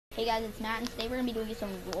Hey guys, it's Matt, and today we're gonna be doing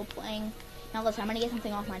some role playing. Now listen, I'm gonna get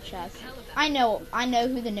something off my chest. I know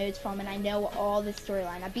who the node's from, and I know all the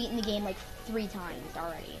storyline. I've beaten the game like 3 times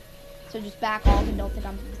already. So just back off and don't think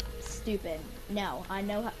I'm stupid. No, I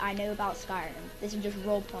know about Skyrim. This is just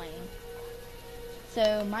role playing.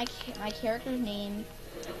 So my character's name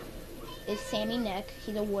is Sammy Nick.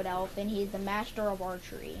 He's a wood elf, and he's the master of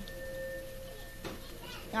archery.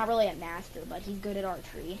 Not really a master, but he's good at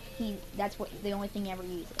archery. That's the only thing he ever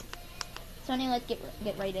uses. So anyway, let's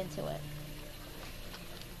get right into it.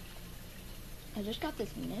 I just got this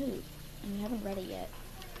note, and you haven't read it yet.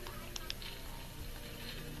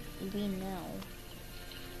 We know.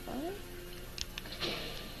 What?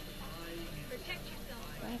 Protect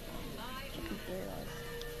yourself. Right. Check the barrels.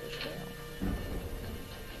 Fish barrel.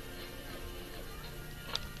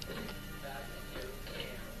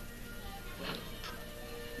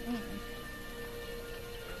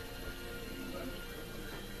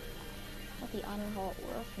 The Honor Hall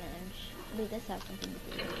Orphanage. Maybe this has something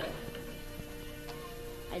to do with it.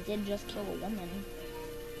 I did just kill a woman.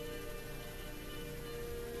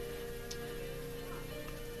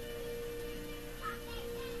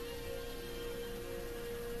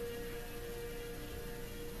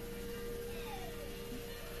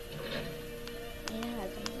 Yeah, it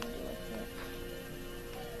has something to do with it.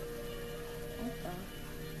 What the?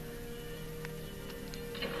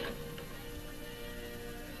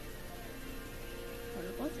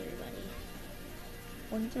 What's everybody?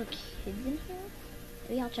 Weren't there kids in here?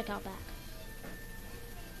 Maybe I'll check out back.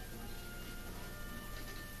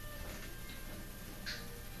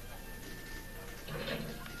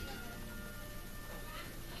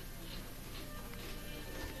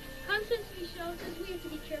 Constantly shows us we have to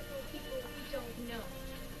be careful of people we don't know.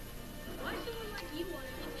 Why someone like you want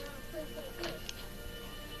to be around a place like this?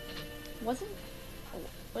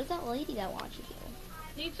 Where's that lady that watches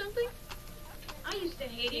you? Need something? I used to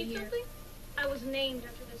hate it here. Something? I was named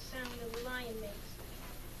after the sound a lion makes.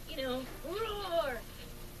 You know, roar!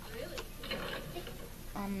 Really?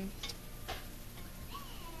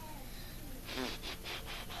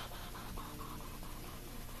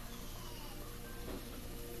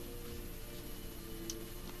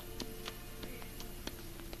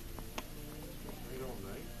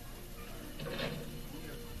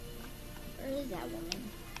 Where is that woman?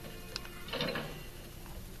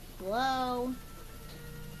 Hello?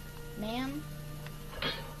 Ma'am?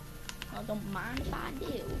 Well, don't mind if I do.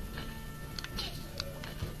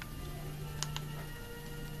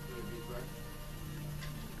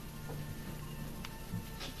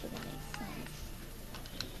 That makes sense.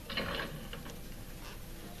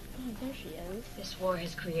 Oh, there she is. This war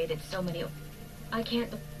has created so many... I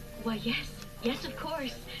can't... Why, yes. Yes, of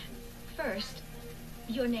course. First,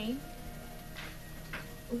 your name?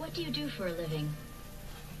 What do you do for a living?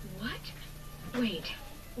 What? Wait,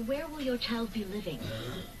 where will your child be living?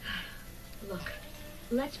 Look,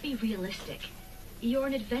 let's be realistic. You're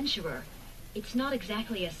an adventurer. It's not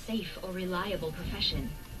exactly a safe or reliable profession.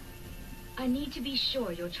 I need to be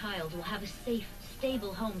sure your child will have a safe,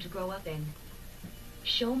 stable home to grow up in.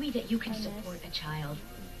 Show me that you can support a child.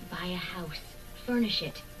 Buy a house. Furnish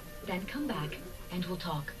it. Then come back and we'll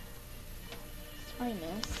talk. Sorry,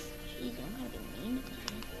 miss. Jeez, I'm gonna be mean to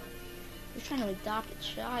me. You're trying to adopt a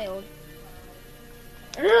child.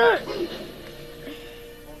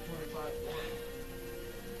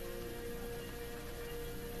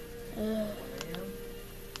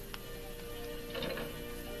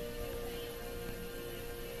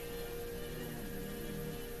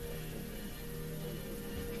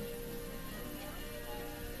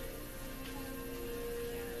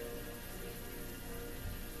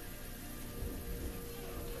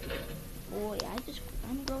 Boy,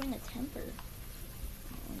 I'm growing a temper. I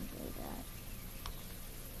don't enjoy that.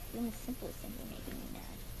 Even the simplest things are making me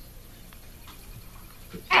mad.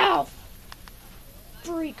 Ow!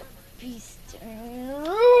 Freak beast.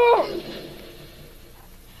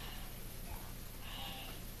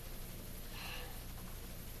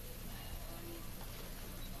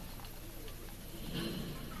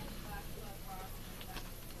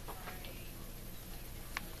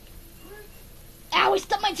 Ow, he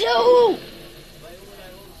stuck my toe!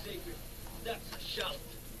 That's a shout,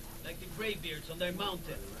 like the graybeards on their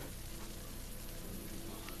mountain.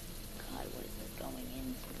 God, what is this going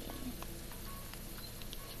into me?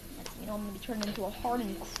 You know I'm gonna be turned into a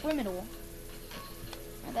hardened criminal.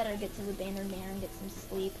 I better get to the Bannered Man and get some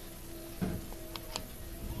sleep.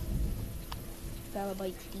 Grab a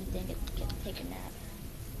bite to eat and take a nap.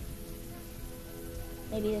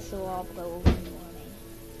 Maybe this will all blow over in the morning.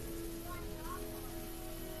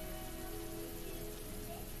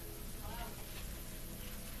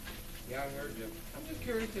 Yeah, I heard you. I'm just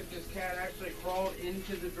curious if this cat actually crawled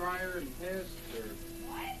into the dryer and pissed, or...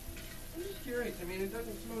 What? I'm just curious. I mean, it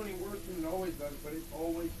doesn't smell any worse than it always does, but it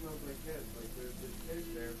always smells like piss. Like, there's this piss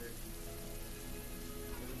there that...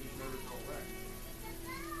 These murders don't wreck.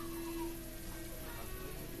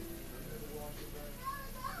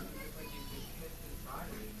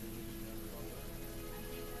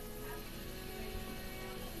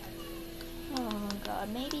 Oh god,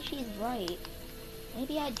 maybe she's right.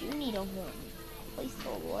 Maybe I do need a home. A place to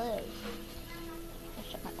live.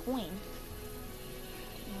 I check my coin.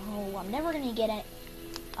 No, I'm never gonna get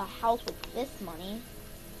a house with this money.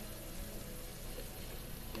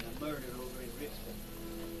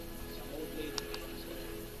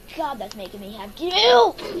 God, that's making me have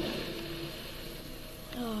guilt!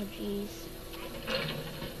 Oh, jeez.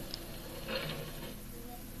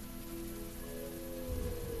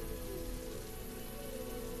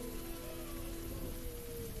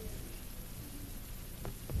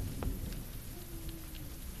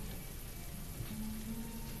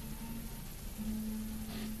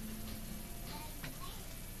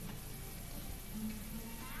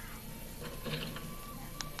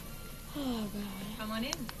 Oh, God. Come on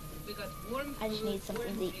in. We got warm I just need food, something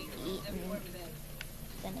to warm eat drinks, and everywhere for them.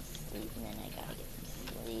 then asleep, and then I gotta get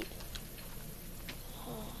some sleep.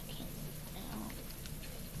 Oh, I can't sleep now.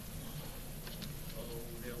 Oh,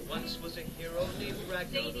 there once was a hero named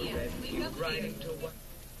Ragnar the Red. He was riding to what?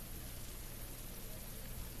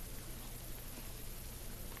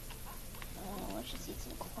 Oh, let's just eat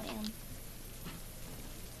some clam.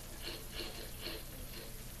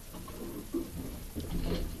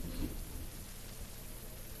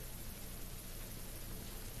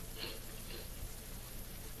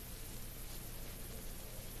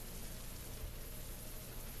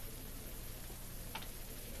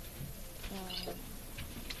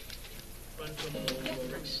 Run from the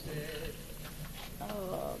instead.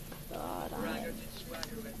 Oh, God, Ragnar did swagger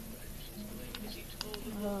at Ragnar. As he told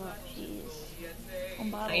the oh, jeez. he One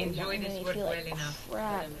bottle I enjoy of wine this made me work feel well like enough.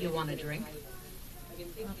 crap. You want a drink?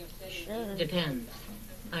 Sure. Depends.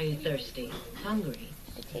 Are you thirsty? Hungry?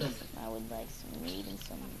 I could taste some. I would like some meat and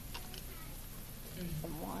some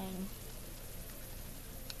wine.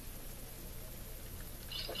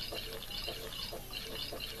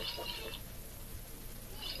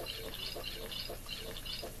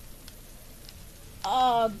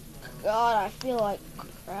 Oh God, I feel like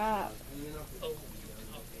crap. Oh, you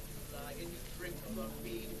talk and you lie and you drink about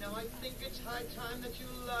me. Now I think it's high time that you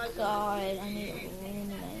lie. God, I need a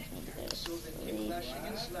room and I just need to go to So then keep sleep. flashing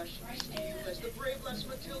and slashing steel as the brave lass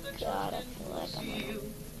Matilda God, I charged feel like I'm into gonna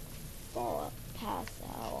fall up, pass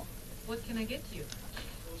out. What can I get you?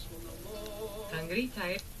 Those will no more. Hungry?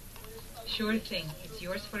 Tired? Sure thing. It's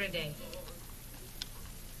yours for a day.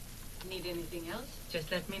 Need anything else?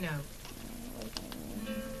 Just let me know.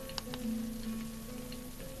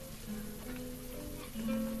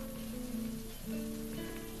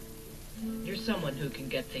 You're someone who can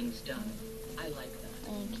get things done. I like that.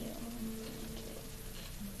 Thank you.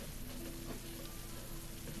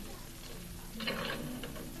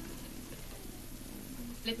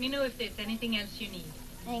 Let me know if there's anything else you need.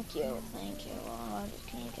 Thank you. Thank you. Oh, I just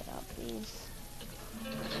can't get up, please.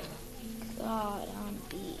 God, I'm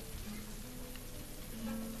beat.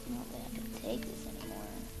 Not that I can take this anymore.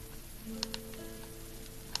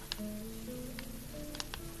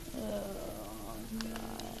 Oh,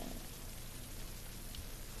 God.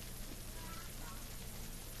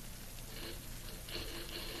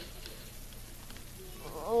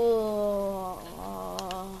 Oh.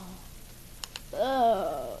 Oh.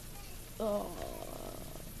 Oh.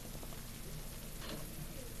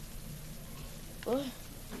 What?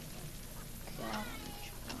 God,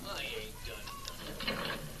 I ain't done.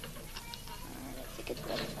 alright, I think it's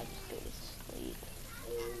better if I just go to sleep.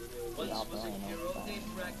 Once Y'all was a probably know hero what's named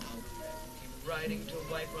going Ragnar on. the Red. Came riding to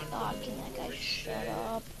Whiterun God, from can the that guy North shut instead.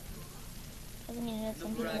 up? Doesn't mean that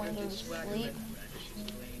some people want to go to sleep.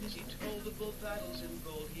 As he told of both battles and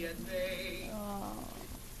gold he had made. Oh.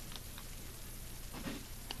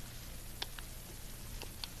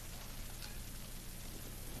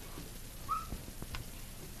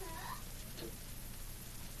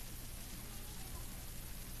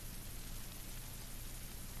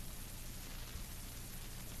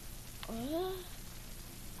 What?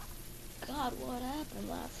 God, what happened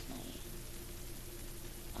last night?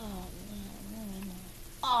 Oh man.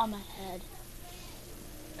 Oh, my head.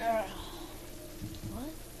 Ugh.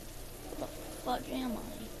 What? What the fudge am I?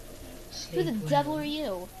 Who the Sleep devil well. are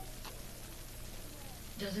you?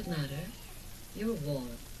 Does it matter? You're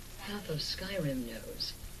warm. Half of Skyrim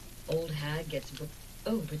knows. Old hag gets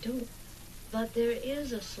oh, but don't. But there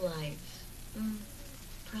is a slight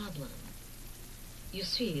problem. You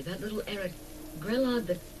see, that little Eric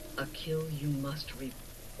Grelod, a kill you must reap.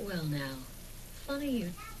 Well now,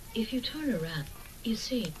 funny if you turn around, you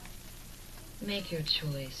see, make your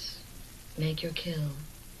choice. Make your kill.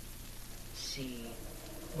 See.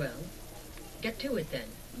 Well, get to it then.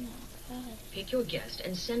 Oh, God. Pick your guest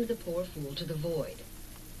and send the poor fool to the void.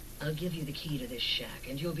 I'll give you the key to this shack,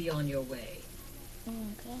 and you'll be on your way. Oh,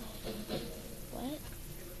 God. What?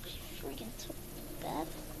 She freaking took that?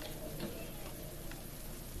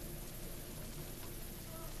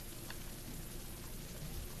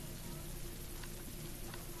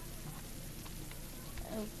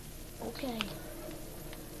 Oh, okay.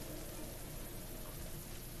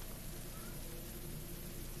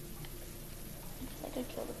 I could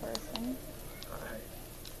kill the person.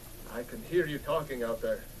 I can hear you talking out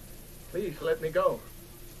there. Please let me go.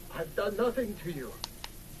 I've done nothing to you.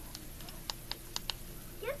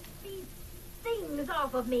 Get these things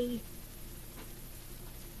off of me.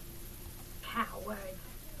 Cowards.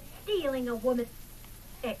 Stealing a woman.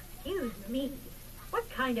 Excuse me. What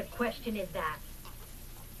kind of question is that?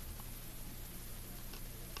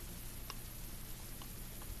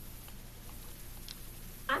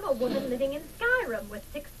 I'm a woman living in Skyrim with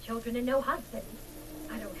 6 children and no husband.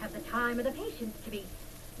 I don't have the time or the patience to be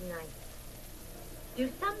nice. Do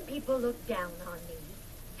some people look down on me?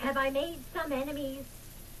 Have I made some enemies?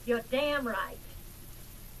 You're damn right.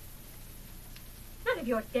 None of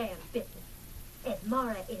your damn business.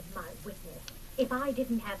 Esmara is my witness. If I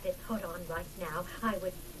didn't have this hood on right now, I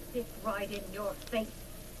would spit right in your face.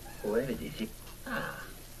 Where is it? Ah,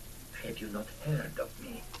 have you not heard of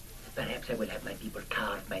me? Perhaps I will have my people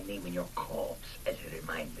carve my name in your corpse as a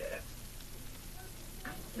reminder.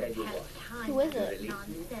 There you are. Who is it?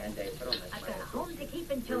 And I promise I've got a home to keep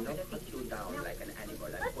and will children not to put feed. you down Now, like an animal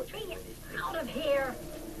and let put you me in this out of here.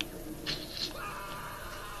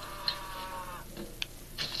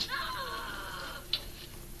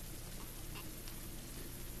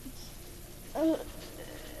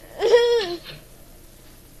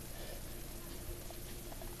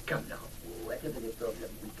 Come now. Whatever the problem,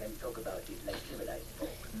 we can talk about it like civilized folk.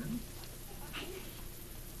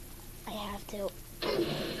 I have to.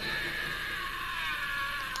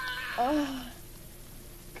 Oh,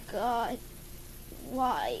 God.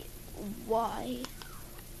 Why? Why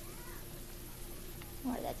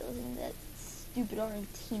that doesn't that stupid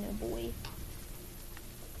Argentina boy?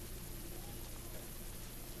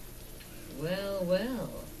 Well, well,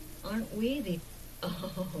 aren't we the...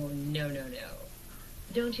 Oh, no, no, no.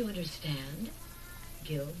 Don't you understand?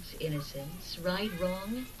 Guilt, innocence, right,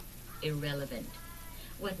 wrong, irrelevant.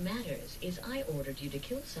 What matters is I ordered you to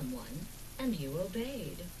kill someone, and you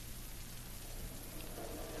obeyed.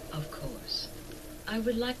 Of course. I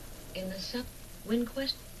would like in the when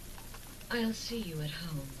I'll see you at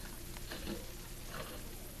home.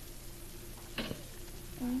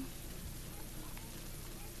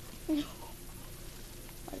 Why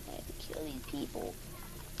do I have to kill these people?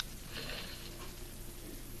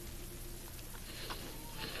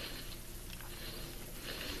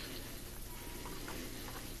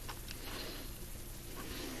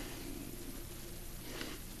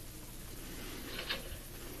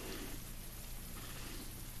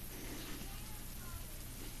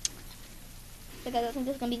 So guys, I think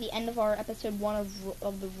this is going to be the end of our episode 1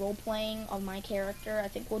 of the role-playing of my character. I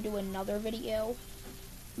think we'll do another video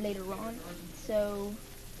later on. So,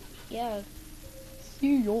 yeah.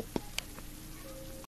 See ya.